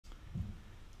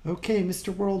Okay,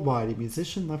 Mr. Worldwide, a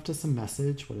musician left us a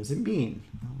message. What does it mean?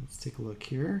 Well, let's take a look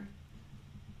here.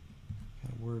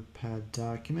 Got a WordPad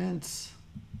document.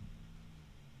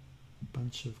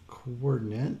 Bunch of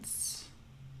coordinates.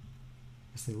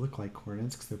 I guess they look like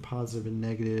coordinates because they're positive and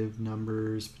negative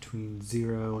numbers between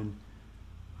 0 and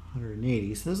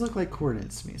 180. So those look like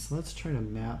coordinates to me. So let's try to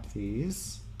map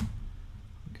these.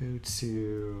 Go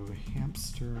to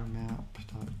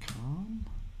hamstermap.com.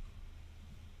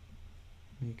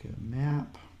 Make a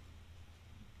map.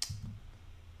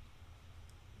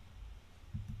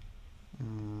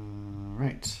 All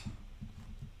right. So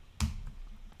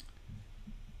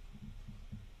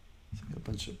we got a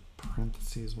bunch of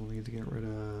parentheses we'll need to get rid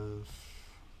of.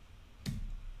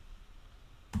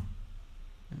 Oh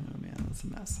man, that's a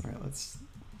mess. All right, let's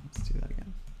do that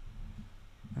again.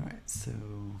 All right, so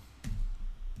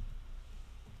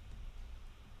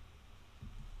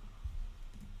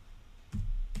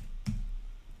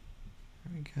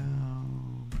there we go.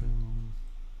 Boom.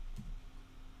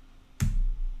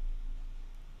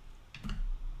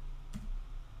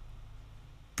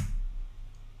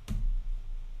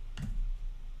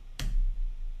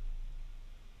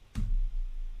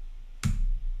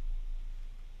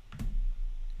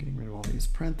 Getting rid of all these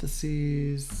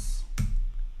parentheses.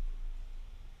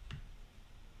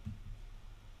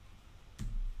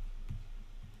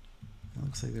 It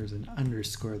looks like there's an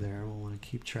underscore there. We'll want to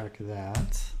keep track of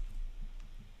that.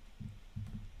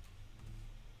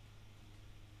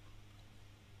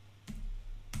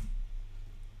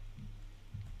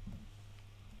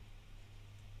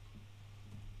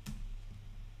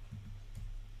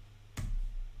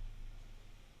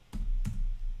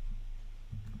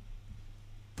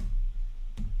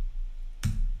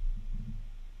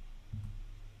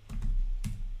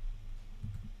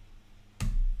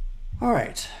 All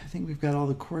right, I think we've got all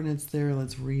the coordinates there.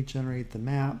 Let's regenerate the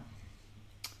map.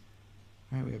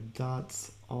 All right, we have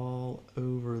dots all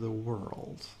over the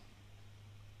world.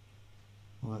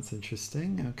 Well, that's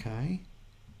interesting. Okay.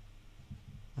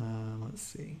 Let's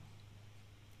see.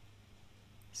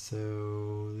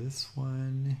 So this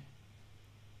one,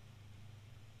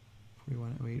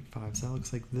 41085. So that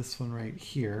looks like this one right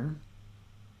here.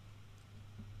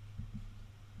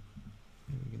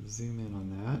 Maybe we can zoom in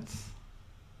on that.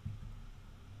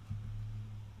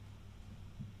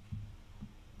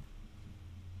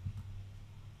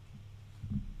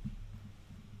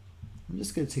 I'm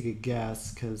just going to take a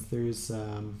guess because there's,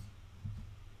 they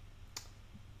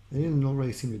didn't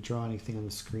really seem to draw anything on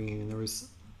the screen, and there was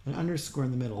an underscore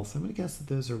in the middle. So I'm going to guess that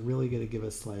those are really going to give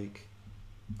us like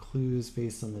clues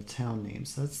based on the town name.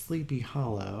 So that's Sleepy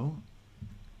Hollow.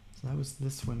 So that was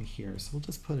this one here. So we'll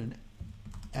just put an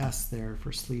S there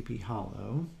for Sleepy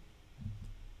Hollow.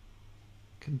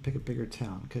 Couldn't pick a bigger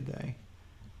town, could they?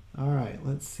 All right,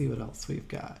 let's see what else we've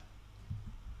got.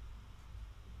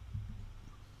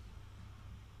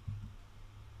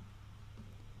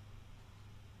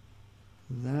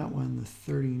 That one, the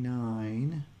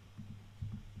 39.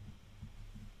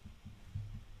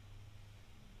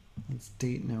 That's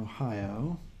Dayton,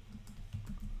 Ohio.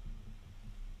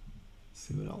 Let's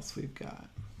see what else we've got.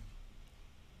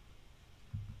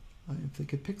 If they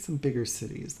could pick some bigger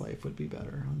cities, life would be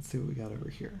better. Let's see what we got over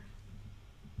here.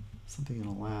 Something in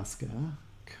Alaska.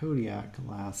 Kodiak,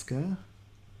 Alaska.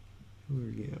 Who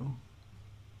are you?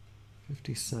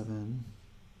 57.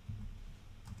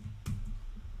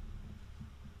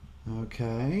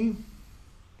 Okay.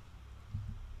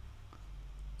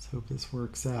 Let's hope this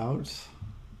works out.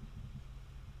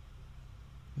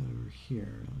 Over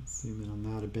here, let's zoom in on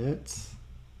that a bit.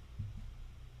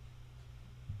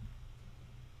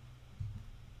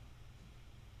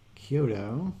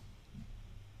 Kyoto,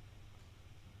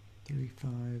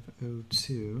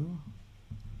 3502.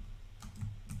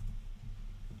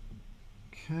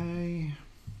 Okay.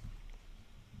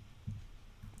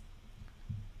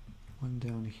 One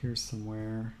down here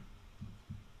somewhere.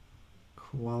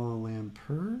 Kuala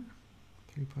Lumpur,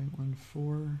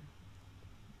 3.14.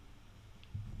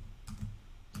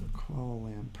 So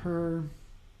Kuala Lumpur.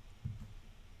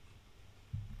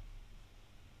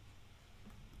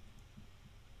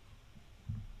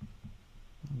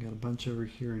 We've got a bunch over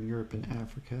here in Europe and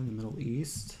Africa, in the Middle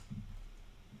East.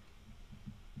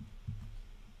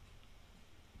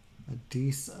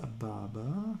 Addis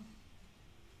Ababa,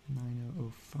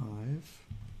 9005.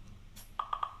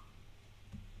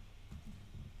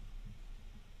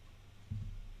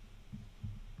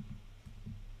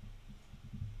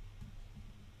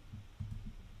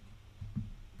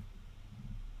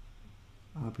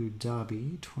 Abu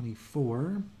Dhabi,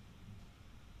 24.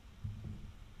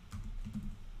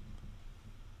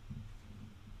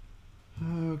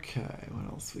 Okay, what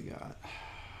else else we got?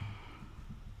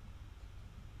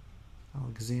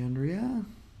 Alexandria,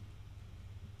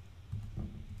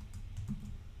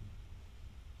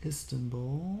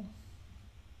 Istanbul,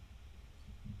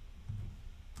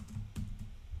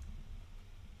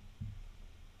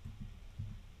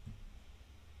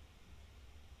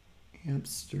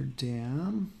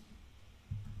 Amsterdam,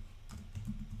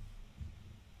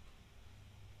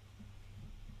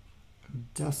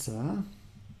 Odessa,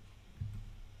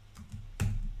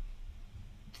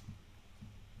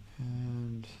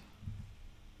 and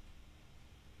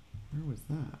where was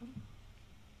that?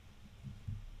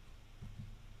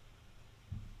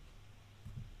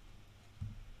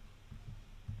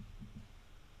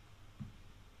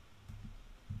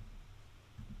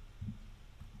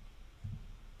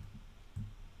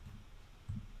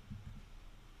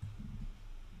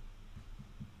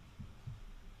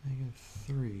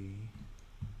 -3.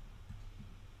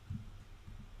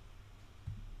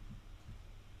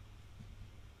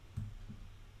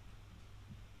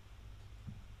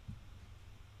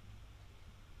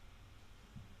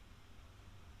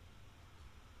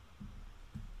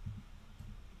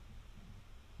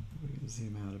 We can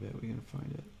zoom out a bit. We can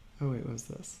find it. Oh wait, what was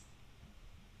this?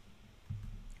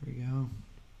 Here we go.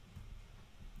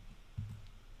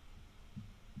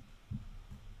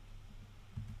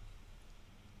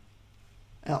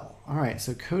 L. All right,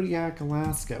 so Kodiak,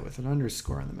 Alaska with an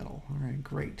underscore in the middle. All right,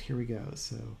 great. Here we go.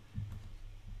 So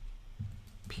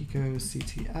Pico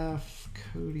CTF,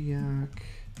 Kodiak,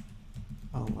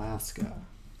 Alaska.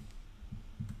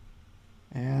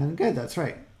 And good, that's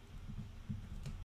right.